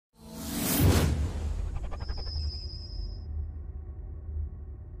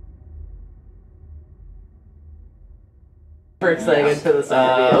We're excited for this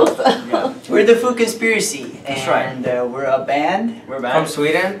interview. Yeah. We're the Fooo Conspiracy, and we're a band. We're a band. From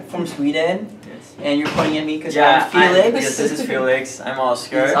Sweden. From Sweden. Yes. And you're pointing at me because I'm Felix. Yes, this is Felix. I'm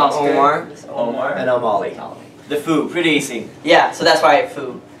Oscar. He's Oscar. Omar. And I'm Ollie. The Fooo. Pretty easy. Yeah, so that's why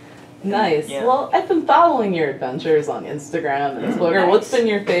Fooo. Nice. Yeah. Well, I've been following your adventures on Instagram and Twitter. Nice. What's been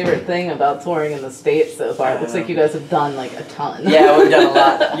your favorite thing about touring in the States so far? It looks like you guys have done like a ton. Yeah, we've done a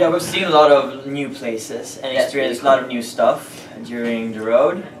lot. Yeah, we've seen a lot of new places and experienced a lot of new stuff during the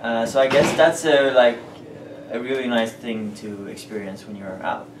road. So I guess that's a really nice thing to experience when you're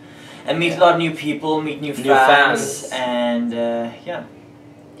out. And meet a lot of new people, meet new fans. And yeah.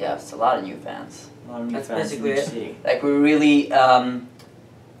 Yeah, it's a lot of new fans. A lot of new That's fans basically in the it. city. Like we're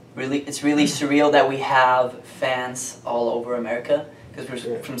it's really surreal that we have fans all over America. Because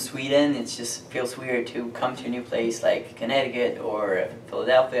we're from Sweden, it just feels weird to come to a new place like Connecticut or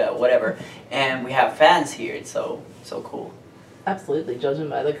Philadelphia or whatever, and we have fans here. It's so cool. Absolutely. Judging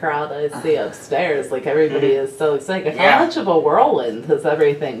by the crowd I see upstairs, like everybody is so excited. Yeah. How much of a whirlwind has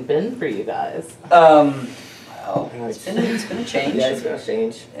everything been for you guys? Well, it's been a change. Yeah, it's been a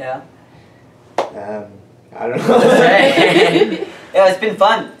change. Yeah. I don't know. Yeah, it's been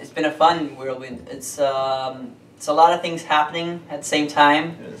fun. It's been a fun whirlwind. It's a lot of things happening at the same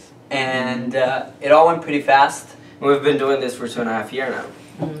time, and it all went pretty fast. We've been doing this for 2.5 years now,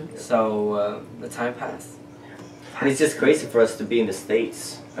 so the time passed. And it's just crazy for us to be in the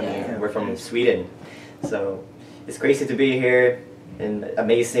States. I mean, we're from Sweden, so it's crazy to be here and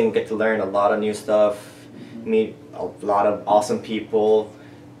amazing. Get to learn a lot of new stuff, meet a lot of awesome people,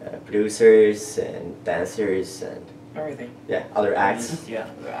 producers and dancers and Everything. yeah, other acts. Yeah,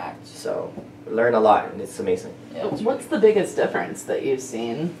 other acts. So we learn a lot and it's amazing. Yeah, What's the biggest difference that you've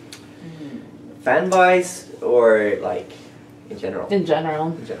seen? Fan-wise or like in general? In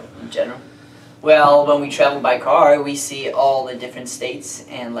general. In general. in general? Well, when we travel by car, we see all the different states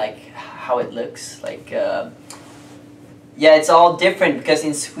and like how it looks. Like, yeah, it's all different because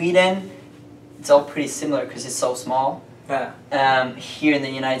in Sweden, it's all pretty similar because it's so small. Yeah. Here in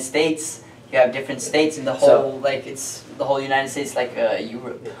the United States, you have different states in the whole it's the whole United States, like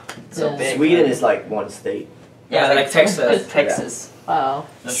Europe. It's so big. Sweden is like one state. Yeah, like Texas. Texas. Wow.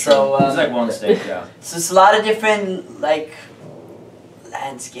 So it's like one state, yeah. So it's a lot of different like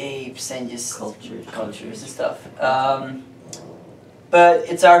landscapes and just cultures and stuff. But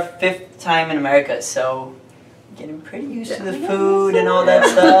it's our 5th time in America, so getting pretty used to the food and all that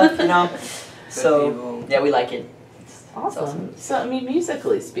stuff, you know. So yeah, we like it. Awesome. So, I mean,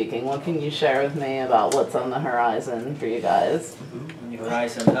 musically speaking, what can you share with me about what's on the horizon for you guys? On the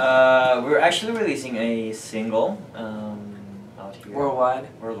horizon. We're actually releasing a single out here.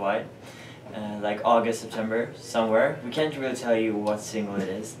 Worldwide. Like August, September, somewhere. We can't really tell you what single it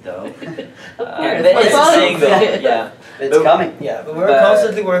is, though. But it's a single, yeah. It's coming. Yeah, but we're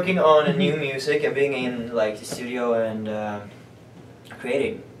constantly working on new music and being in like the studio and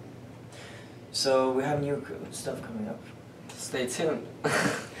creating. So we have new stuff coming up. Stay tuned.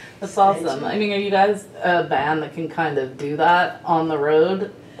 That's awesome. I mean, are you guys a band that can kind of do that on the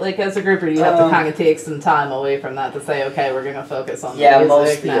road? Like as a group, or do you have to kind of take some time away from that to say, okay, we're going to focus on the music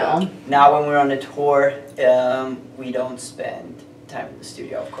mostly, now? Now when we're on the tour, we don't spend time in the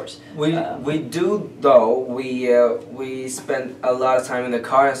studio, of course. We do though. We spend a lot of time in the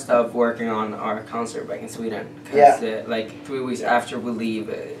car and stuff working on our concert back in Sweden. Cause, like 3 weeks after we leave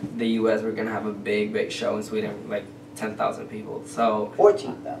the U.S., we're gonna have a big show in Sweden, like 10,000 people. So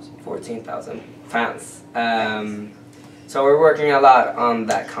 14,000. 14,000 fans. So we're working a lot on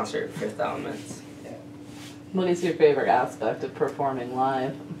that concert, Fifth Element. What is your favorite aspect of performing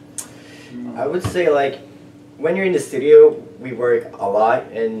live? I would say like when you're in the studio, we work a lot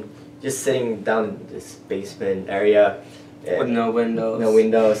and just sitting down in this basement area With no windows. no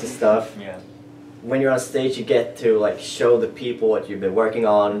windows and stuff. Yeah. When you're on stage, you get to like show the people what you've been working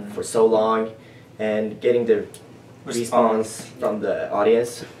on for so long, and getting the response from the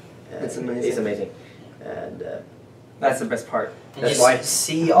audience. It's amazing. It's amazing, and That's the best part. And that's just why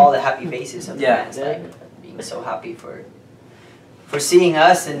see all the happy faces of the fans, like being so happy for seeing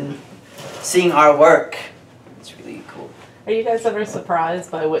us and seeing our work. It's really cool. Are you guys ever surprised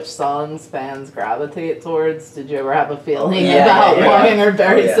by which songs fans gravitate towards? Did you ever have a feeling Yeah, about yeah. one, or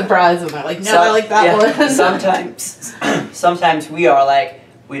very surprised and they're like, no, I like that one? Sometimes we are like,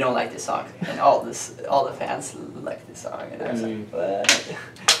 we don't like this song, and all the fans like this song, and I was like, what?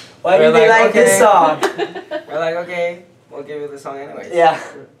 Why do they like this song? We're like, okay, we'll give you the song anyways. Yeah.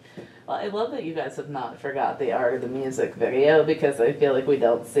 Well, I love that you guys have not forgot the art of the music video, because I feel like we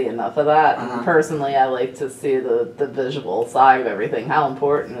don't see enough of that. And personally, I like to see the visual side of everything. How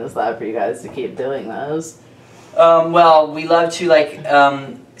important is that for you guys to keep doing those? Well, we love to like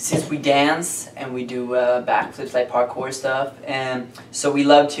since we dance and we do backflips like parkour stuff, and so we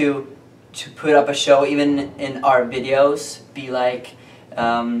love to put up a show even in our videos. Be like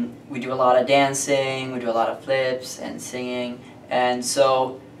we do a lot of dancing, we do a lot of flips and singing, and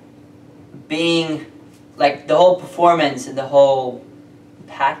so being like the whole performance and the whole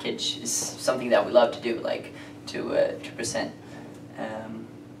package is something that we love to do, like to present.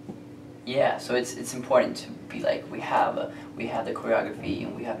 Yeah, so it's important to be like we have the choreography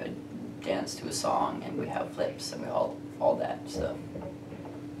and we have a dance to a song and we have flips and we all that stuff.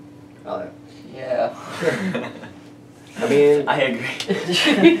 Oh, Yeah. I mean, I agree.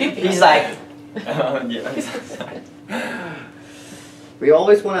 He's like, yeah. we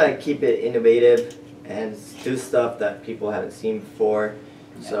always want to keep it innovative and do stuff that people haven't seen before.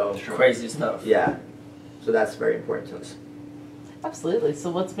 So Crazy stuff. yeah, so that's very important to us. Absolutely.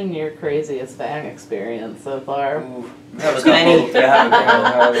 So what's been your craziest fan experience so far? ooh, We have a Many.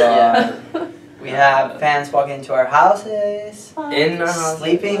 couple. Yeah. We have fans walking into our houses, In our house.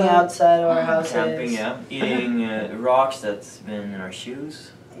 sleeping outside our houses, Camping, yeah. Eating rocks that's been in our shoes.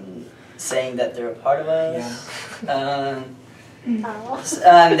 saying that they're a part of us. Yeah.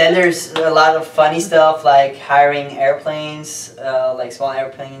 Then there's a lot of funny stuff like hiring airplanes, like small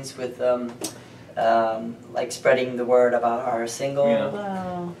airplanes with like spreading the word about our single, Yeah.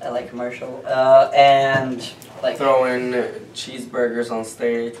 Wow. like commercial, and like Throwing cheeseburgers on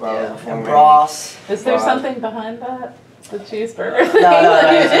stage while yeah, and performing. bras. Is there Wow. something behind that? The cheeseburger? No,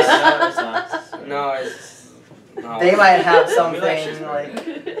 it's just- No, it's not. No, it's no. They might have We like something cheeseburgers.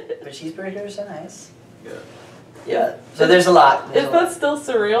 like, but cheeseburgers are nice. Yeah. Yeah. So there's a lot. There's Is a lot. that still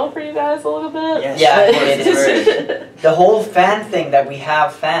surreal for you guys a little bit? Yes, Yeah, of course, it it's is. very- The whole fan thing that we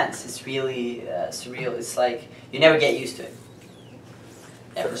have fans is really surreal. It's like you never get used to it.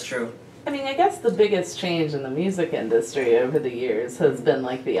 Ever. That's true. I mean, I guess the biggest change in the music industry over the years has been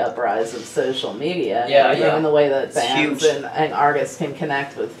like the uprise of social media. Yeah, you know, yeah. and the way that It's bands huge. and artists can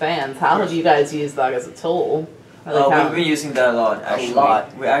connect with fans. How have you guys used that as a tool? Like how- We've been using that a lot, actually.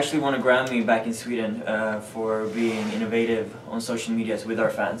 lot. We actually won a Grammy back in Sweden for being innovative on social medias with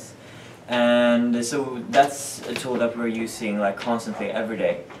our fans. And so that's a tool that we're using like constantly, every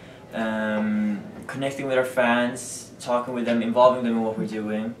day. Connecting with our fans, talking with them, involving them in what we're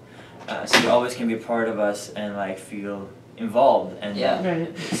doing. So they always can be a part of us and like feel involved. And Yeah.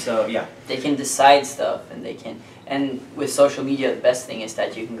 Right. so yeah. They can decide stuff, and they can. And with social media, the best thing is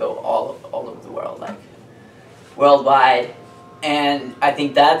that you can go all over the world, like worldwide. And I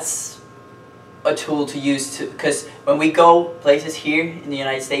think that's a tool to use to, because when we go places here in the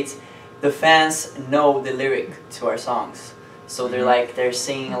United States, the fans know the lyric to our songs, so they're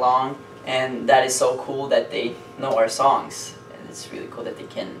singing along, and that is so cool that they know our songs, and it's really cool that they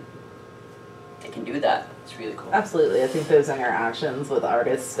can do that. It's really cool. Absolutely. I think those interactions with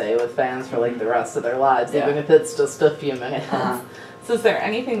artists stay with fans for like the rest of their lives, Yeah. even if it's just a few minutes. Uh-huh. So is there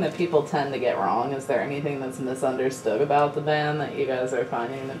anything that people tend to get wrong? Is there anything that's misunderstood about the band that you guys are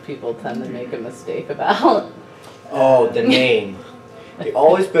finding that people tend to make a mistake about? Oh, the name. They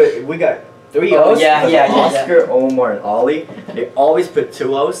always put, we got 3 Oh, O's. yeah, because yeah, of yeah, Oscar, Omar, and Ollie. They always put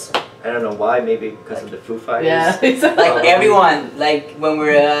 2 O's. I don't know why, maybe because of the Foo Fighters. Yeah, exactly. Like everyone, like when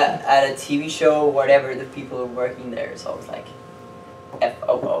we're at a TV show or whatever, the people who are working there, it's always like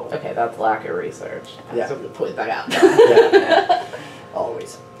FOO. Okay, that's lack of research. Yeah. So I'm gonna point that out. Yeah.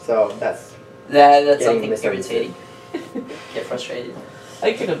 Always. So that's That's Getting something misunderstood. irritating. Get frustrated.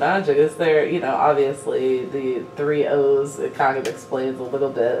 I can imagine. Is there, you know, obviously the 3 O's, it kind of explains a little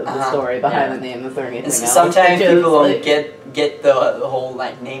bit of the story behind yeah. the name. Is there anything And else? sometimes Because, people don't like, get the whole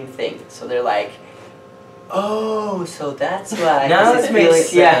like name thing, so they're like, oh, so that's why. Now 'cause it it's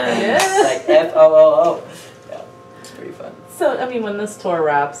makes really- Yeah, sense. it's like FOO. Yeah, it's pretty fun. So, I mean, when this tour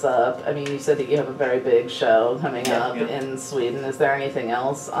wraps up, I mean, you said that you have a very big show coming Yeah, up yeah. in Sweden. Is there anything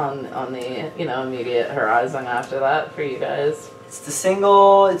else on the, you know, immediate horizon after that for you guys? It's the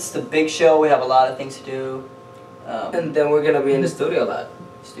single. It's the big show. We have a lot of things to do. And then we're gonna be in the studio a lot.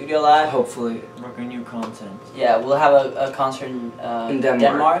 Studio live. Hopefully Work on new content. Yeah, we'll have a concert in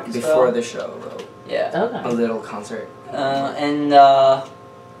Denmark, as before well. the show, though. Yeah, A Okay. little concert. and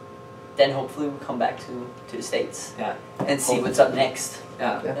then hopefully we'll come back to the States. Yeah. And see what's up next.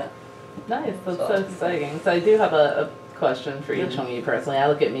 Yeah. Nice. That's So- so exciting. So I do have a question for each one of you personally. I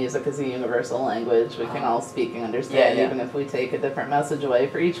look at music as a universal language. We can all speak and understand, Yeah, yeah. even if we take a different message away.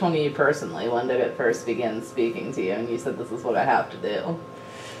 For each one of you personally, when did it first begin speaking to you? And you said, this is what I have to do.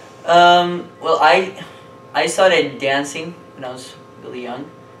 Well, I started dancing when I was really young.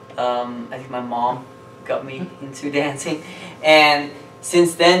 I think my mom got me into dancing, and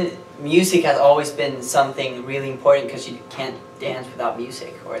since then, music has always been something really important because you can't dance without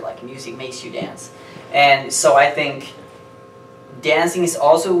music, or like music makes you dance. And so I think dancing is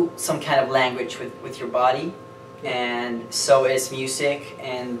also some kind of language with your body, and so is music.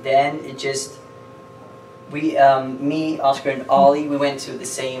 And then it just, we, me, Oscar, and Ollie, we went to the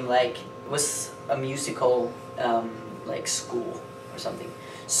same, like, it was a musical, like, school or something.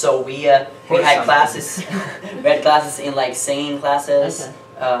 So we had classes, we had classes in like singing classes,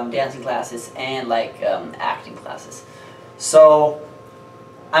 dancing classes, and like acting classes. So,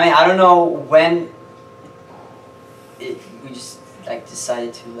 I mean, I don't know when we just like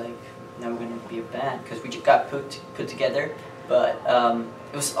decided to like, now we're gonna be a band, because we just got put together. But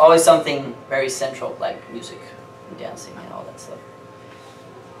it was always something very central, like music and dancing and all that stuff.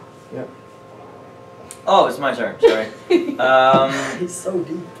 Yeah. Oh, it's my turn. Sorry. It's so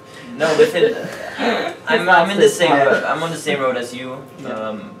deep. No, with it, I'm in the same road. I'm on the same road as you,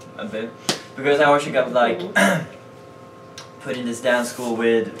 a bit, because I actually got like put in this dance school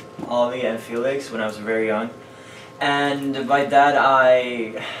with Ollie and Felix when I was very young, and by that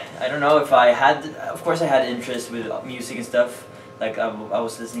I don't know if I had. Of course, I had interest with music and stuff. Like I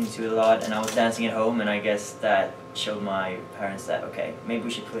was listening to it a lot, and I was dancing at home, and I guess that showed my parents that okay, maybe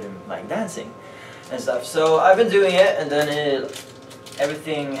we should put him like dancing and stuff. So I've been doing it, and then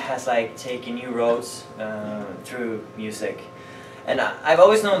everything has like taken new roads through music. And I've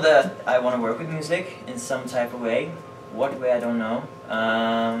always known that I want to work with music in some type of way. What way, I don't know.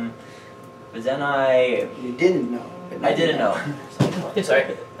 But then You didn't know. I didn't know.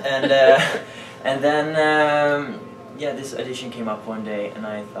 Sorry. And then yeah, this audition came up one day, and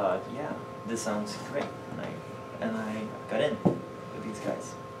I thought, yeah, this sounds great, and I got in with these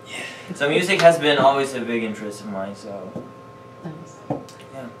guys. Yeah. So music has been always a big interest of mine. So. Nice.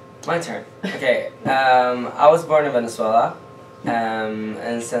 Yeah. My turn. Okay. I was born in Venezuela,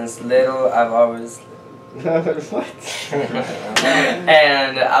 and since little I've always. What?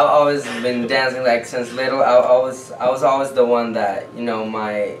 And I've always been dancing. Like since little, I was always the one that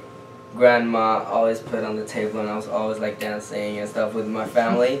my grandma always put on the table, and I was always like dancing and stuff with my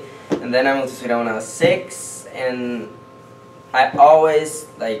family. And then I moved to Sweden when I was 6, and I always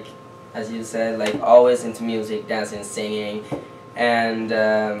like, as you said, like always into music, dancing, singing. And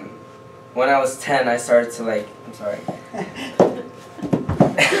when I was 10, I started to like, I'm sorry.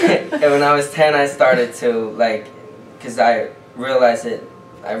 And when I was 10, I started to like, because I realized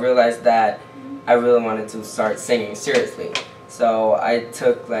that I really wanted to start singing seriously. So I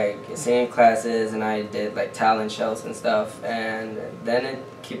took like singing classes, and I did like talent shows and stuff. And then it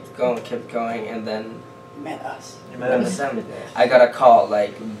kept going, and then Met us. I got a call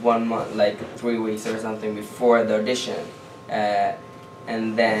like 1 month, like 3 weeks or something before the audition.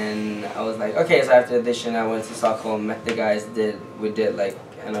 And then I was like, okay, so after the audition I went to Stockholm, met the guys, we did like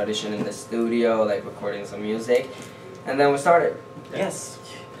an audition in the studio, like recording some music, and then we started. Yes.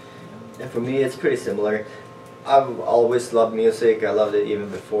 And for me it's pretty similar. I've always loved music. I loved it even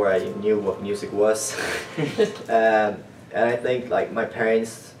before I knew what music was. And I think like my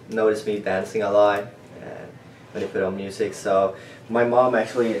parents noticed me dancing a lot when they put on music. So my mom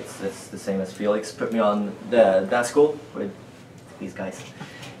actually, it's the same as Felix, put me on the dance school with these guys,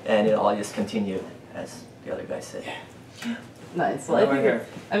 and it all just continued as the other guys said. Nice. Well,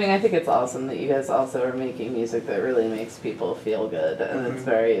 I think it's awesome that you guys also are making music that really makes people feel good, and it's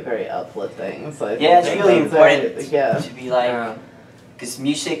very, very uplifting. So I think it's really important to be like, because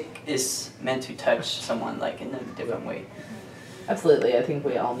music is meant to touch someone like in a different way. Absolutely, I think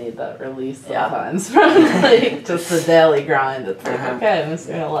we all need that release sometimes from like just the daily grind. It's like, okay, I'm just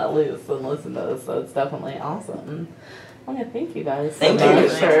gonna let loose and listen to this. So it's definitely awesome. Well, yeah, thank you guys so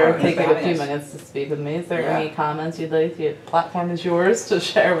much for taking a few minutes to speak with me. Is there any comments you'd like to? Platform is yours to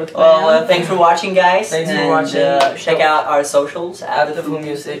share with fans. Well, thanks for watching, guys. Thanks for watching. Check out our socials at the Fooo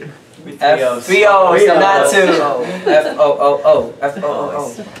Music. With 3 O's. 3 O's, and that too. F-O-O-O. F-O-O-O.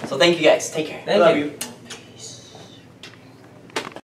 So thank you guys. Take care. Thank you.